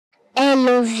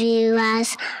Hello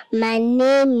viewers, my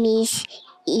name is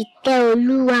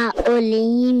Iteoluwa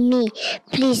Oleyimi.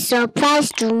 Please subscribe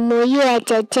to Moyo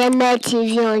Entertainment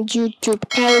TV on YouTube.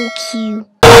 Thank you.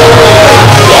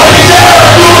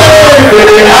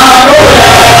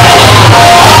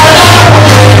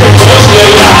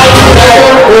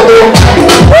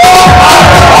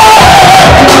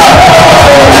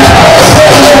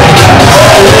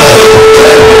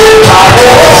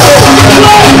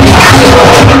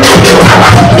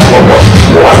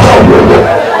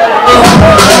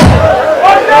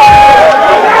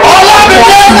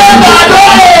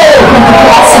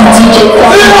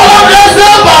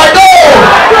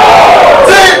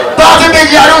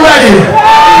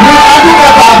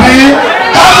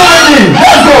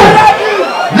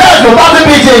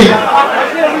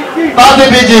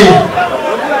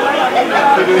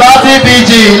 Party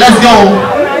BG, let's go.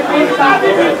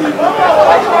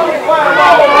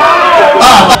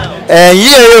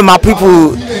 Yeah, my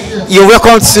people, you're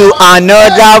welcome to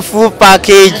another full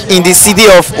package in the city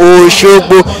of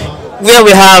Oshogbo, where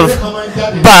we have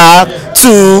back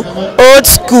to old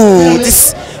school.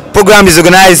 This program is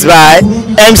organized by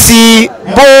MC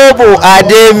Bobo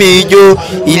Ademijo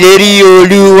Ileri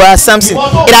Oluwa something.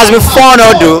 It has been fun,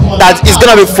 although that it's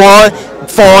gonna be fun.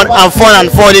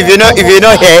 If you're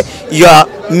not here, you are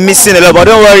missing a lot. But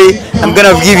don't worry, I'm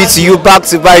gonna give it to you back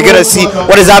to back. You're gonna see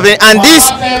what is happening. And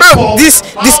this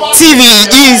TV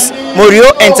is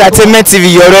Moyo Entertainment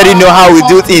TV. You already know how we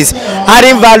do things,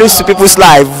 adding values to people's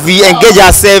life. We engage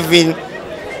ourselves in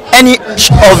any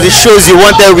of the shows you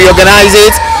wanted. We organize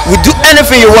it. We do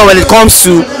anything you want when it comes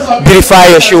to beautify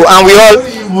your show. And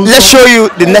let's show you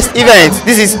the next event.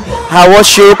 This is our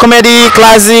show: comedy,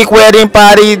 classic, wedding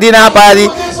party, dinner party,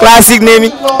 classic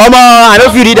naming. I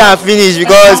don't feel it and finish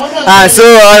because and so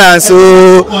on and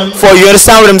so for. You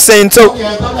understand what I'm saying? So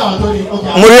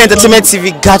Moyo Entertainment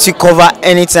TV got you cover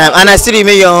anytime, and I still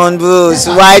remain your own boost.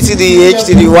 Y to the H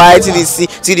to the Y to the C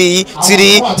to the E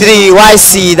to the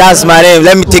YC. That's my name.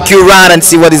 Let me take you around and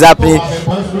see what is happening.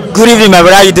 Good evening, my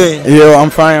brother. How you doing? Yo, I'm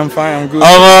fine. I'm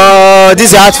good.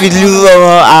 This outfit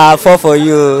look fall for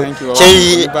you. Thank you.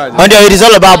 It is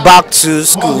all about back to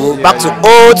school, back to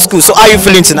old school. So, how are you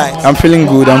feeling tonight? I'm feeling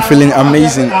good. I'm feeling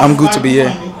amazing. I'm good to be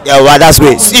here. Yeah, well, that's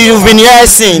great. So you've been here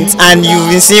since, and you've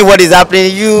been seeing what is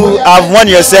happening. You have won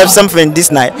yourself something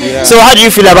this night. Yeah. So, how do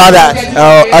you feel about that?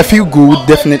 I feel good.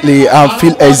 Definitely, I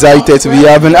feel excited to be here.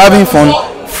 I've been having fun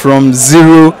from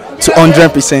 0 to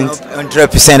 100%.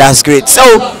 100%, that's great. So,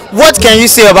 what can you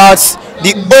say about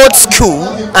the old school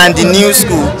and the new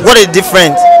school? What is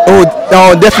different?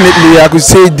 Definitely, I could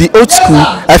say the old school,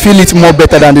 I feel it more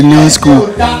better than the new school,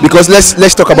 because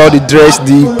let's talk about the dress,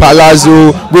 the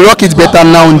palazzo. We rock it better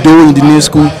now though in the new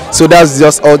school. So that's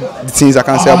just all the things I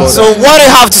can say about it. So what do you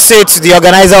have to say to the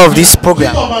organizer of this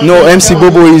program? No, MC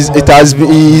Bobo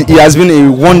he has been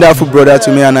a wonderful brother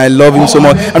to me, and I love him so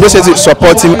much. I'm just here to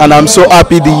support him, and I'm so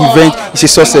happy the event is a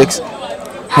success.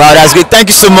 Wow, that's great.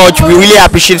 Thank you so much. We really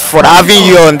appreciate for having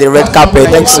you on the red carpet.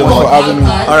 Thanks so much for having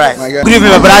me. All right. Good evening,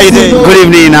 my brother. How you doing? Good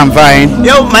evening. I'm fine.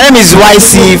 Yo, my name is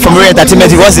YC from Moyo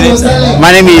Entertainment. What's the name, sir?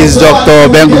 My name is Dr.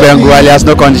 Bengu alias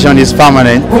No Condition is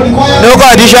Permanent. No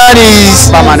Condition is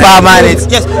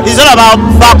permanent. Yes, it's all about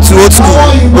back to old school.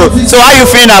 So how are you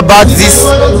feeling about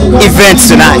this event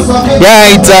tonight?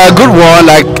 Yeah, it's a good one.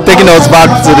 Like taking us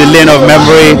back to the lane of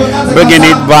memory, bringing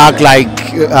it back like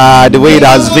the way it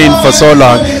has been for so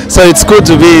long. So it's good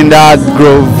to be in that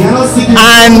grove.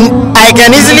 And I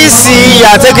can easily see you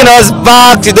are taking us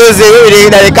back to those days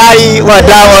that they carry what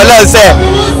down or not say.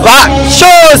 But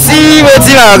show see what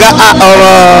you are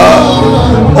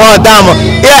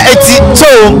yeah,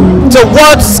 so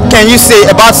what can you say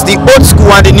about the old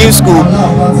school and the new school?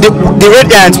 The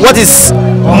radiant, what is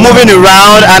moving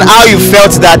around, and how you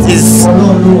felt that is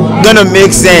gonna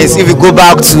make sense if you go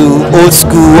back to old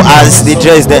school as the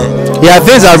dress there? Yeah,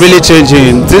 things are really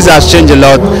changing. Things has changed a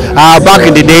lot. Back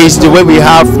in the days, the way we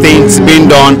have things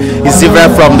being done is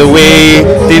different from the way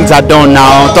things are done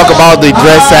now. Talk about the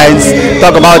dress sense,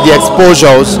 talk about the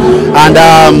exposures, and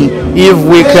if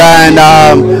we can,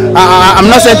 I'm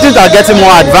not saying things are getting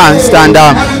more advanced, and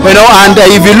and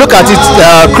if you look at it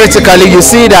critically, you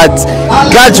see that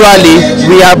gradually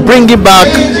we are bringing back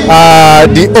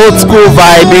the old school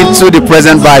vibe into the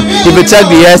present vibe. If you check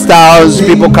the hairstyles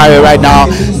people carry right now,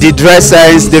 the dress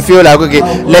sense, they feel like, okay,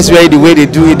 let's wear it the way they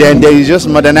do it, and they just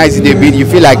modernize it a bit. You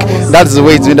feel like that's the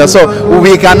way it's been done. So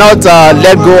we cannot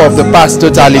let go of the past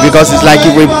totally, because it's like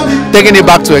if we taking it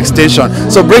back to extension.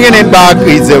 So bringing it back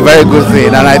is a very good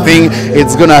thing, and I think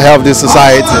it's gonna help the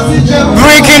society.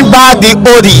 Bringing back the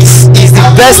oldies is the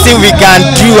best thing we can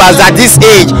do as at this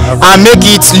age and make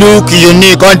it look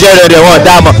unique. 101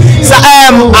 diamond. So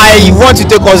I want to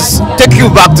take you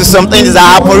back to some things that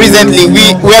happened recently,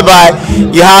 whereby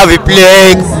you have a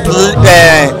play,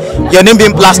 your name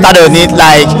being plastered on it,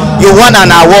 like you won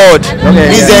an award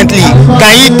recently.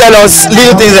 Can you tell us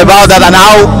little things about that and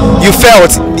how you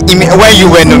felt when you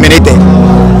were nominated?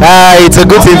 It's a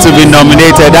good thing to be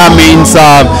nominated. That means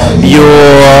you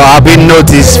have been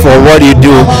noticed for what you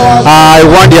do. I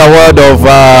won the award of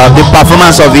the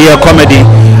Performance of the Year Comedy.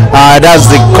 That's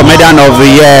the Comedian of the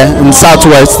Year in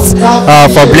Southwest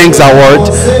for Blinks Award.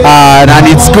 And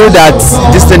it's good that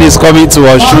this thing is coming to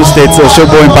Osun State,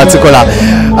 Osogbo in particular.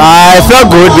 I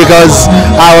felt good because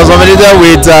I was nominated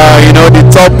with the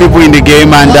top people in the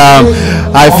game, and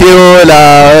I feel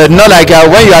not like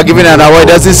when you are given an award,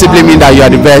 it doesn't simply mean that you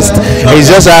are the best. It's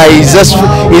just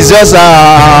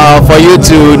for you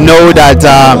to know that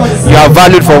you are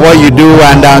valued for what you do,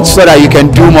 and so that you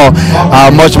can do more,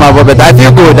 much more. But I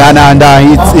feel good, and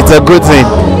it's a good thing.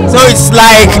 So it's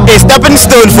like a stepping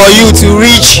stone for you to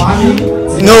reach.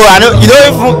 No, I know you don't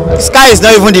even. Sky is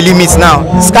not even the limit now.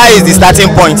 Sky is the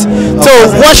starting point. So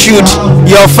what should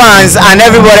your fans and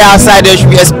everybody outside there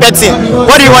should be expecting?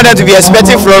 What do you want them to be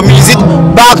expecting from you? Is it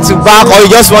back to back, or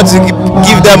you just want to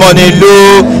give them on a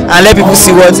low and let people see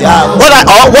what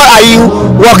are you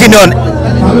working on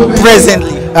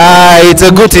presently? It's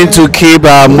a good thing to keep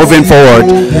moving forward.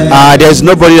 There's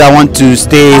nobody that wants to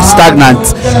stay stagnant.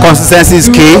 Consistency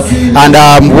is key, and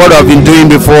what I've been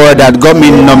doing before that got me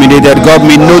nominated, got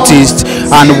me noticed,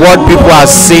 and what people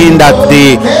are seeing that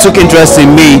they took interest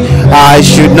in me, I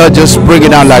should not just bring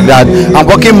it down like that. I'm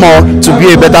working more to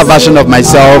be a better version of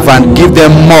myself and give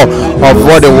them more of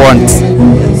what they want.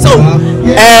 So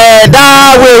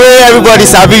that way everybody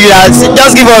sabi you,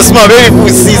 just give us more, maybe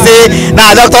people see say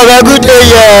na Dr. Good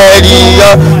day,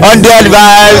 the 100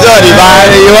 vibes, all the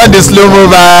vibes, you want the slow-mo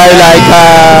vibe, like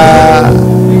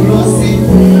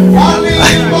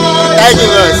thank you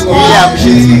guys, really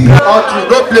appreciate it.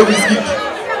 Go play with it.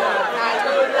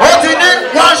 What do you need?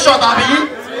 One shot, Abi.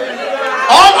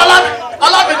 All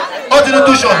of it. What do you need?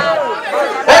 2 shots.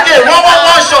 Okay,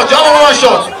 one shot. You have one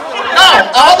shot. Now,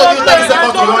 I want to give 30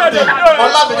 seconds to one thing.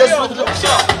 Allah be just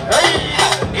introduction.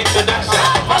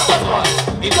 First of all,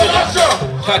 introduction.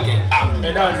 Okay.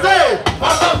 Say,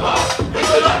 first of all,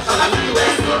 introduction.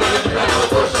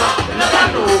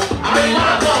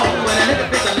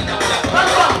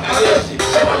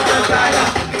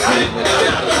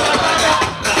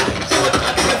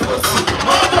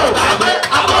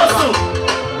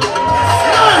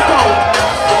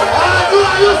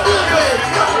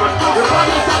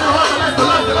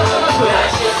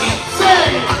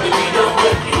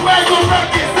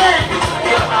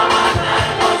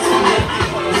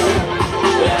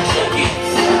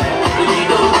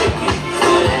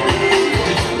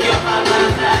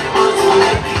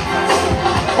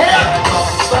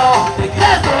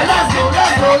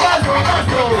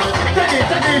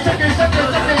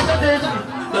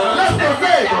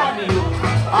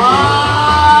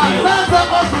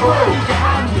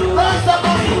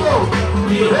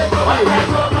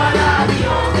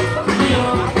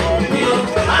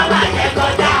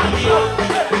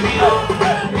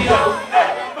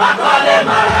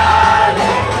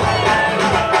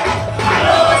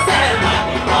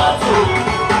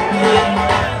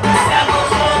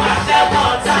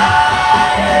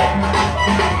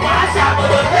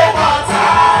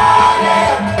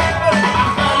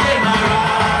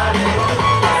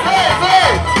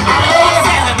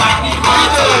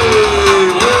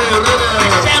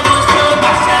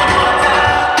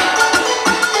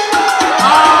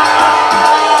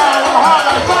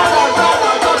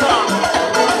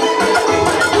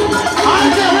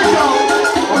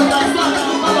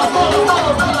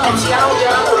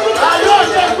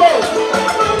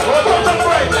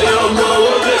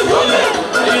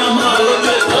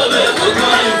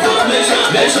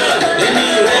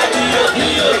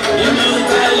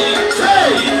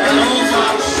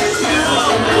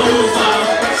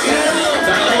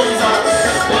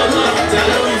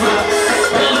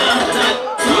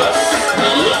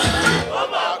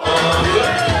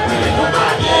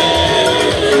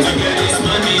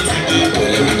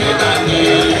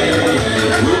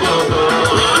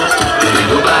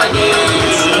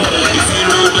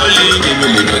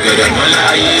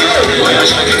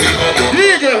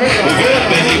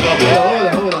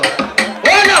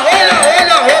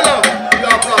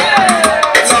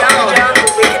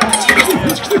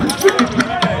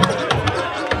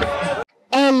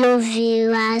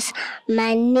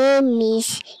 My name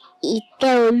is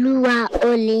Iteoluwa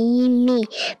Oleyimi.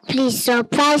 Please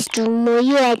subscribe to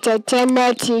Moyo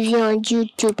Entertainment TV on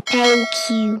YouTube. Thank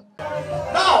you.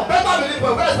 Now, better believe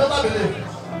boy. Where is better believe?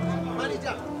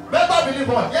 Manager. Better believe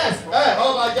boy. Yes. Hey,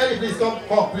 all of Jerry, please come,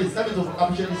 please. Let me to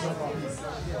appreciate this one, please.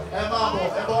 Emma,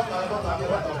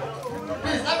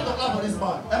 please, let me to clap for this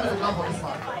man. Let me to clap for this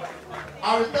man.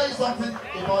 I will tell you something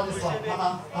about this one.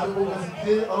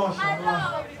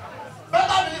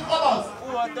 Better believe others.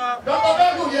 Dr.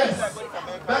 Bengu, yes.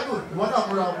 Bengu, you want to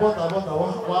butter.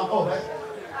 Oh,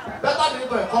 better believe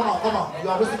boy. Come on. You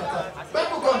are wasting my time.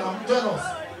 Bengu, come now. Join us.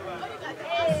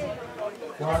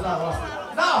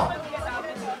 Now,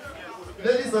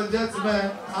 ladies and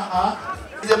gentlemen,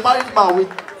 he's a married man with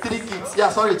 3 kids. Yeah,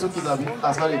 sorry, 2 kids.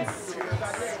 Sorry.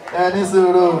 And it's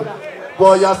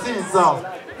but you're seeing some.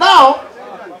 Now,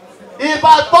 if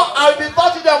I'll be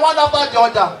touching them one after the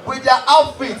other with their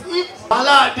outfit.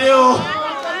 Wala deo.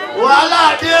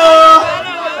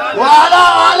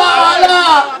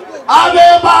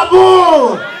 Abe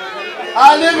babu.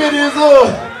 I live in this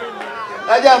zone.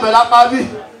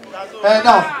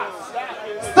 Now,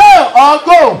 stay or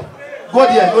go. Go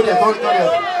there.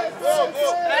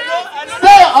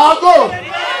 Stay or go.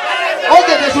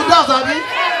 Okay, they should dance, Abi.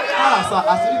 Sir,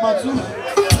 I see my too.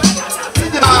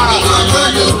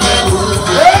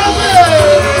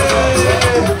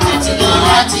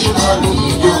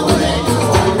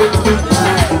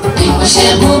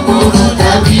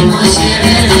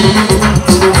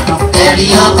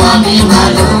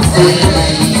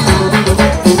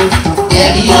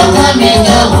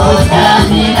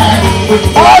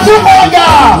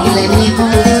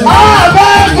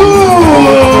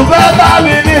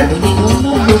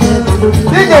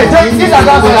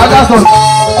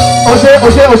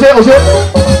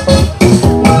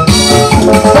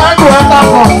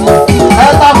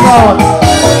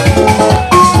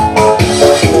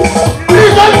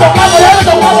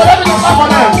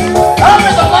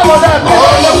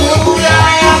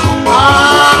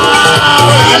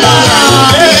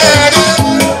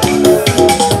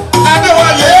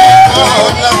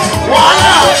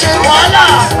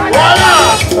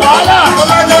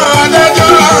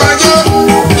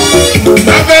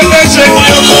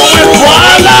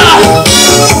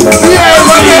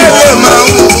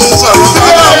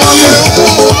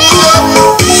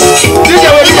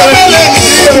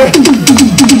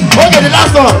 Okay, the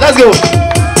last song. Let's go.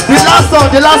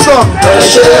 The last song.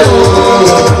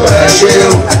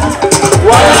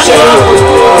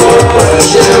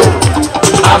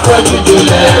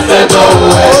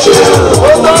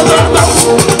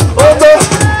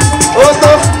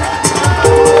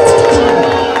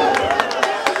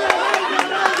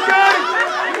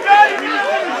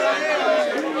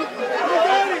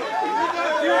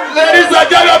 Ladies and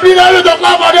gentlemen, be ready to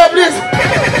clap for them, please.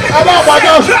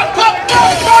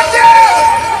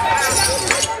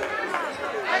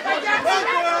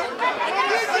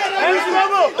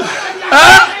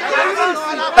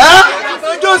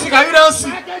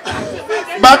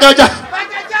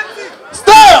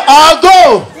 Stay or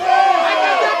go.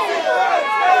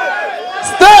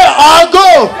 Stay or go.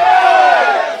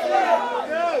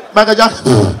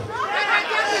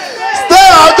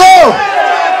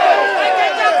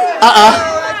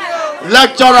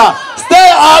 Lecturer,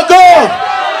 stay or go.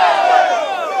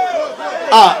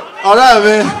 Alright,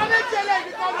 man.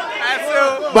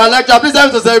 But lecturer, please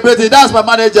help me to celebrate it. That's my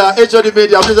manager, HOD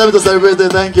Media. Please help me to celebrate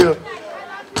it. Thank you.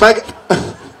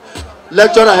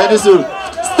 Lecturer, any soon.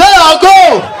 Stay or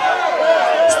go.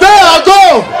 Stay,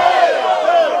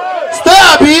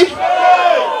 Abby.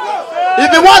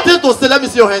 If you want him to stay, let me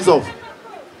see your hands up.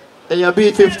 And you'll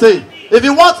be 15. If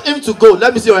you want him to go,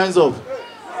 let me see your hands up.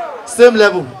 Same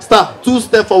level. Start. 2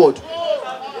 steps forward.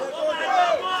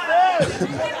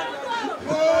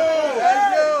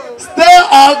 Stay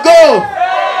or go.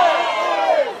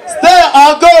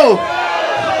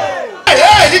 Hey,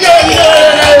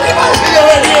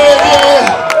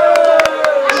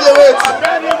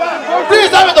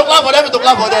 please help me to clap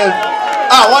for them.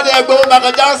 One day I go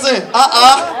Michael Johnson.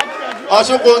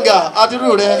 Oshukunga.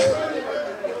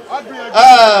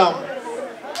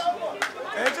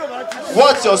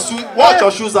 What's your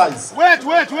shoe size? Wait.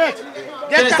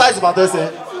 Get the size about this,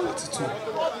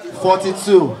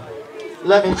 42.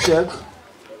 Let me check.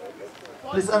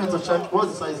 Please help me to check.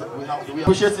 What's the size we have? We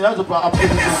appreciate it.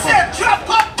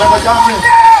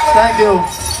 Thank you.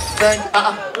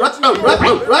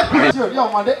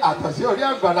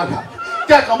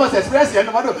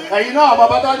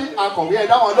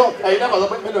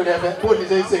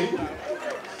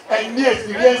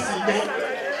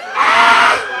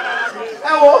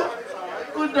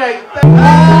 Good night.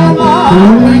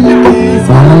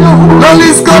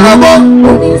 Lolly's gonna go.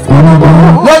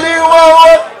 Lolly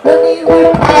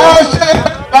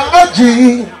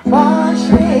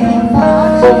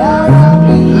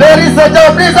ladies and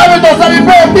gentlemen, please help me to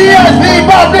celebrate. PSP, please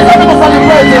help me to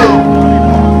celebrate.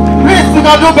 Please, you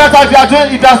can do better if you are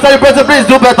doing. If you are celebrating, please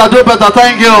do better. Do better.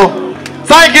 Thank you.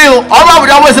 Thank you. All right,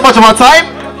 without wasting much of our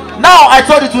time. Now, I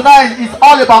told you tonight is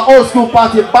all about old school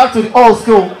party. Back to the old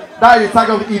school. That is the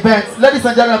target of the event. Ladies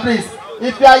and gentlemen, please.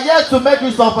 If you are here to make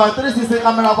use of a 360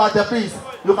 camera over there, please.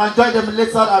 You can join them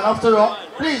later and after all.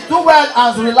 Please do well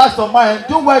and relax your mind.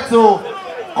 Do well to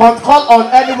call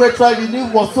on any waitress you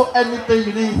need, whatso anything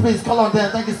you need. Please call on them.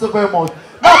 Thank you so very much.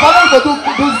 Now, I'm going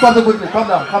to do something quickly. Calm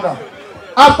down, calm down.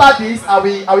 After this, I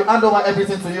will hand over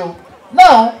everything to you.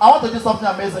 Now, I want to do something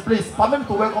amazing. Please, permit me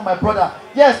to welcome my brother.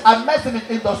 Yes, I met him in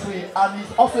industry and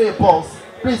he's also a boss.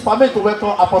 Please, permit me to welcome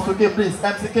Apostle King, please.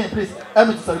 MC King, please. Help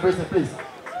me to celebrate him, please.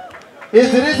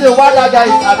 It's the reason why that guy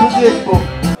is appreciable.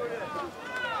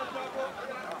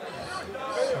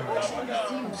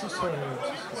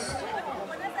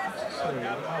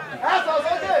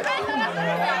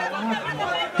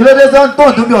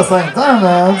 Don't do me your sign. Don't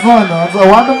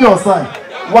do me your sign.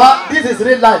 What? This is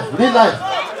real life. Real life.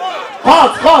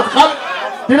 Cut.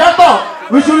 Director,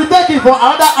 we should take it for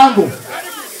another angle.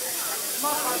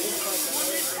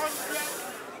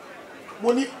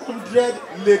 Money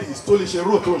 100 ladies to the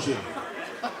road.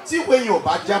 See when you're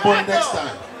back Jabon next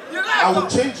time. I will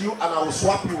change you and I will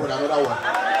swap you with another one.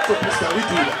 So please can we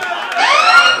do that?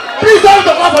 Please don't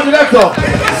talk about the director.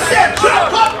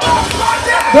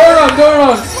 Don't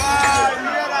run.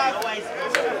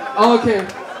 Okay.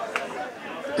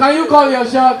 Can you call your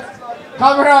shot?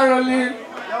 Camera rolling.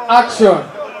 Action.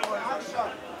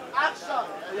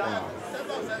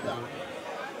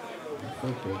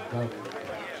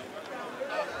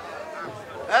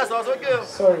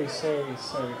 Sorry. I'm so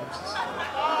sorry.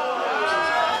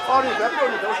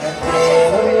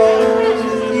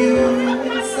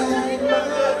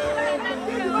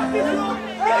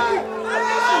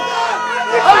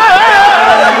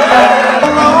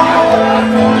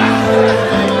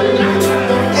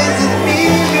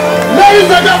 Ladies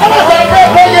and gentlemen,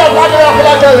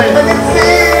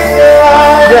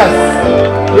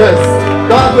 yes.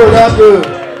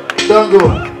 Don't go.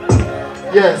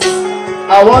 Yes.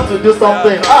 I want to do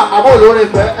something. I'm all over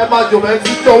it. Emma Joe,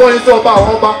 teacher, what is about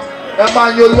Homa? Emma,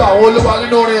 you are all over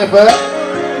it.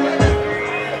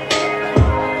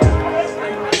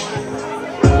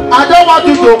 I don't want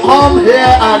you to come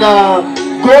here and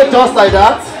go just like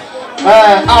that.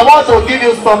 I want to give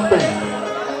you something.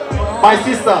 My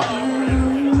sister.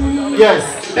 Yes,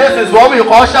 this is what we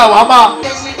call shawarma.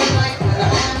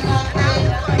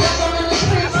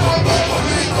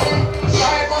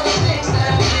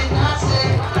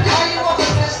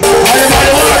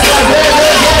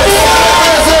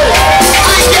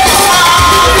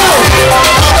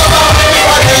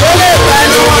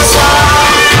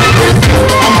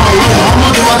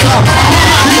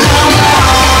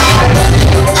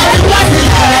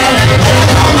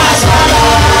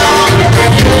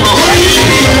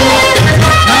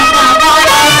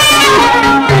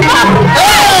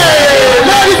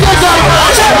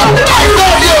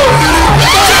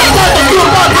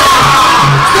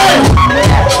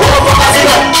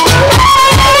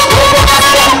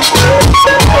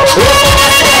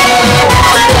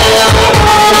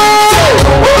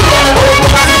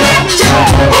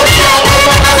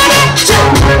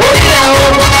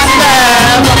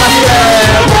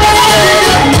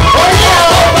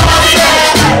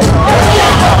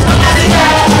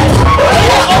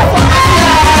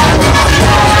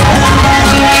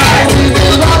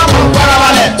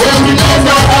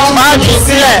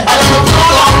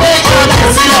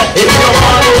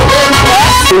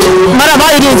 Madam, how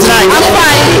are you doing tonight? I'm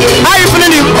fine. How are you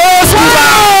feeling the old school?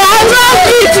 I love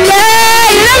it,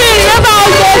 man. You don't even remember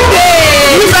how good it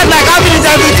is. You felt like having it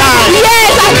every time.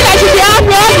 Yes, I feel like you should be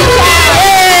happy all the time.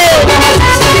 Hey!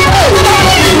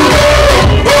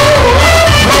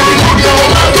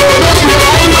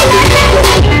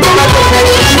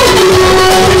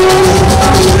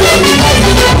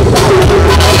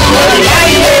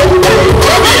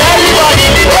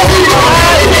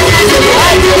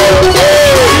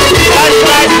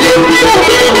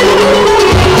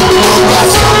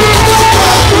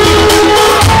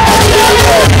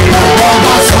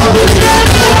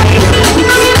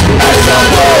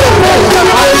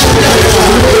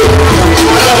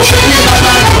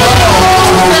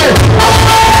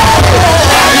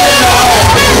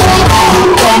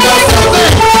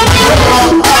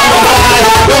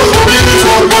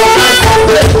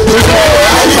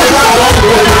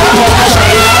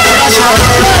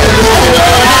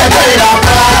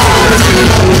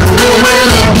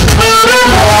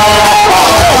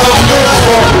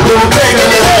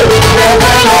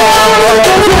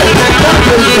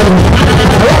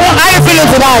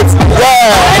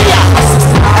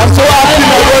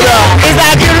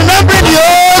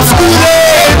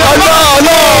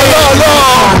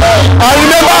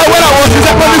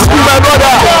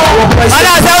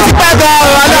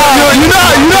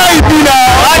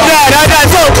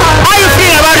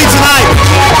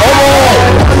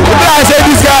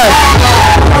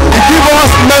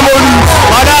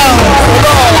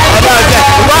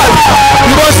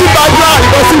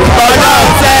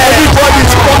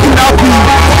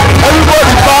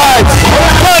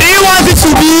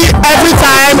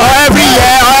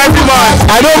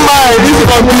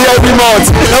 for me every month.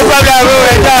 No problem,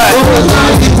 bro.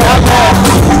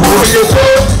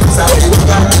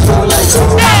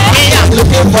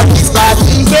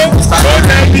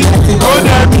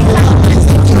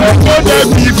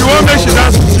 If you want to make sure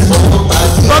that's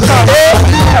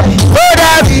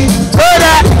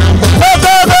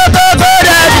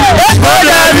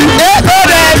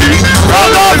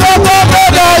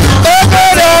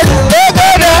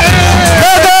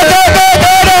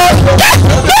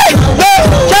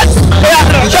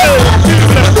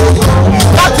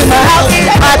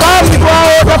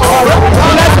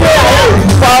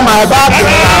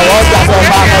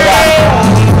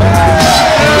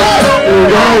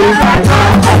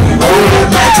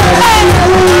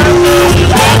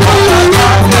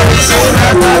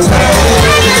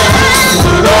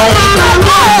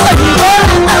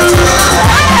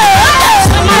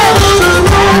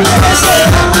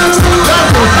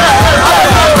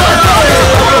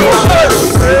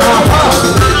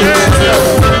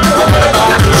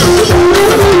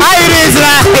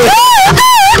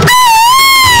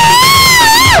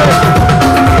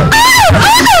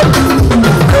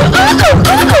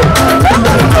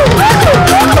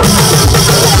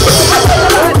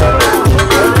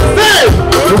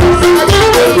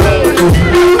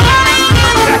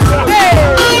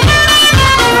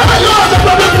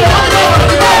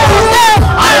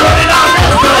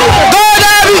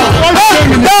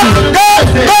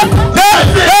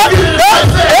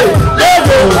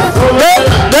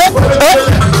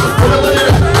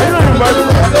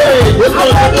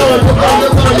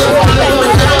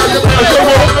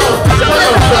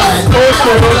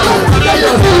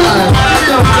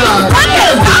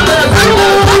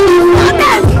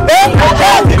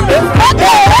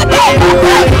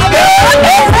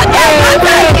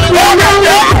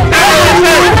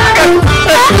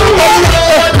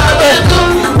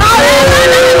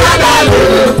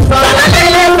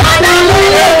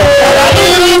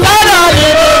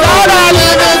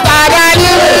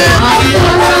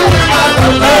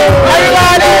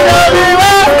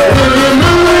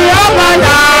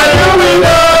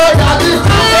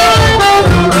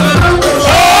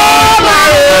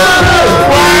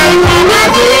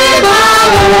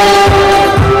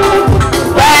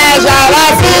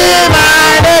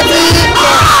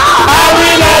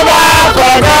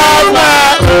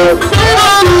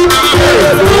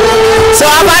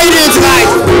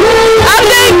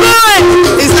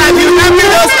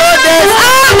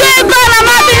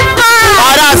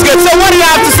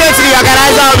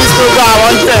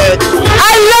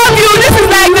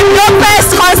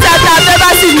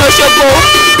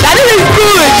That is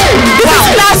good. This is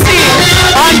classy.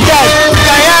 On deck.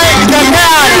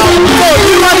 So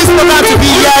you want this program to be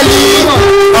yearly?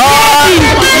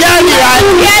 Yearly, right?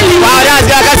 Yearly. Wow, that's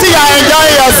good. I can see you are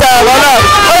enjoying yourself.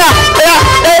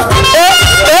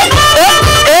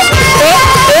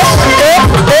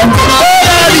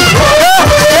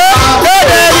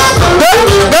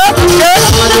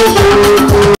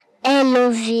 Hello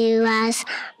viewers,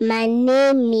 my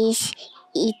name is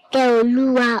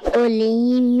Iteoluwa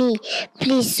Oleyimi.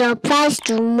 Please subscribe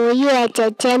to Moyo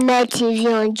Entertainment TV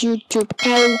on YouTube.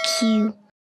 Thank you.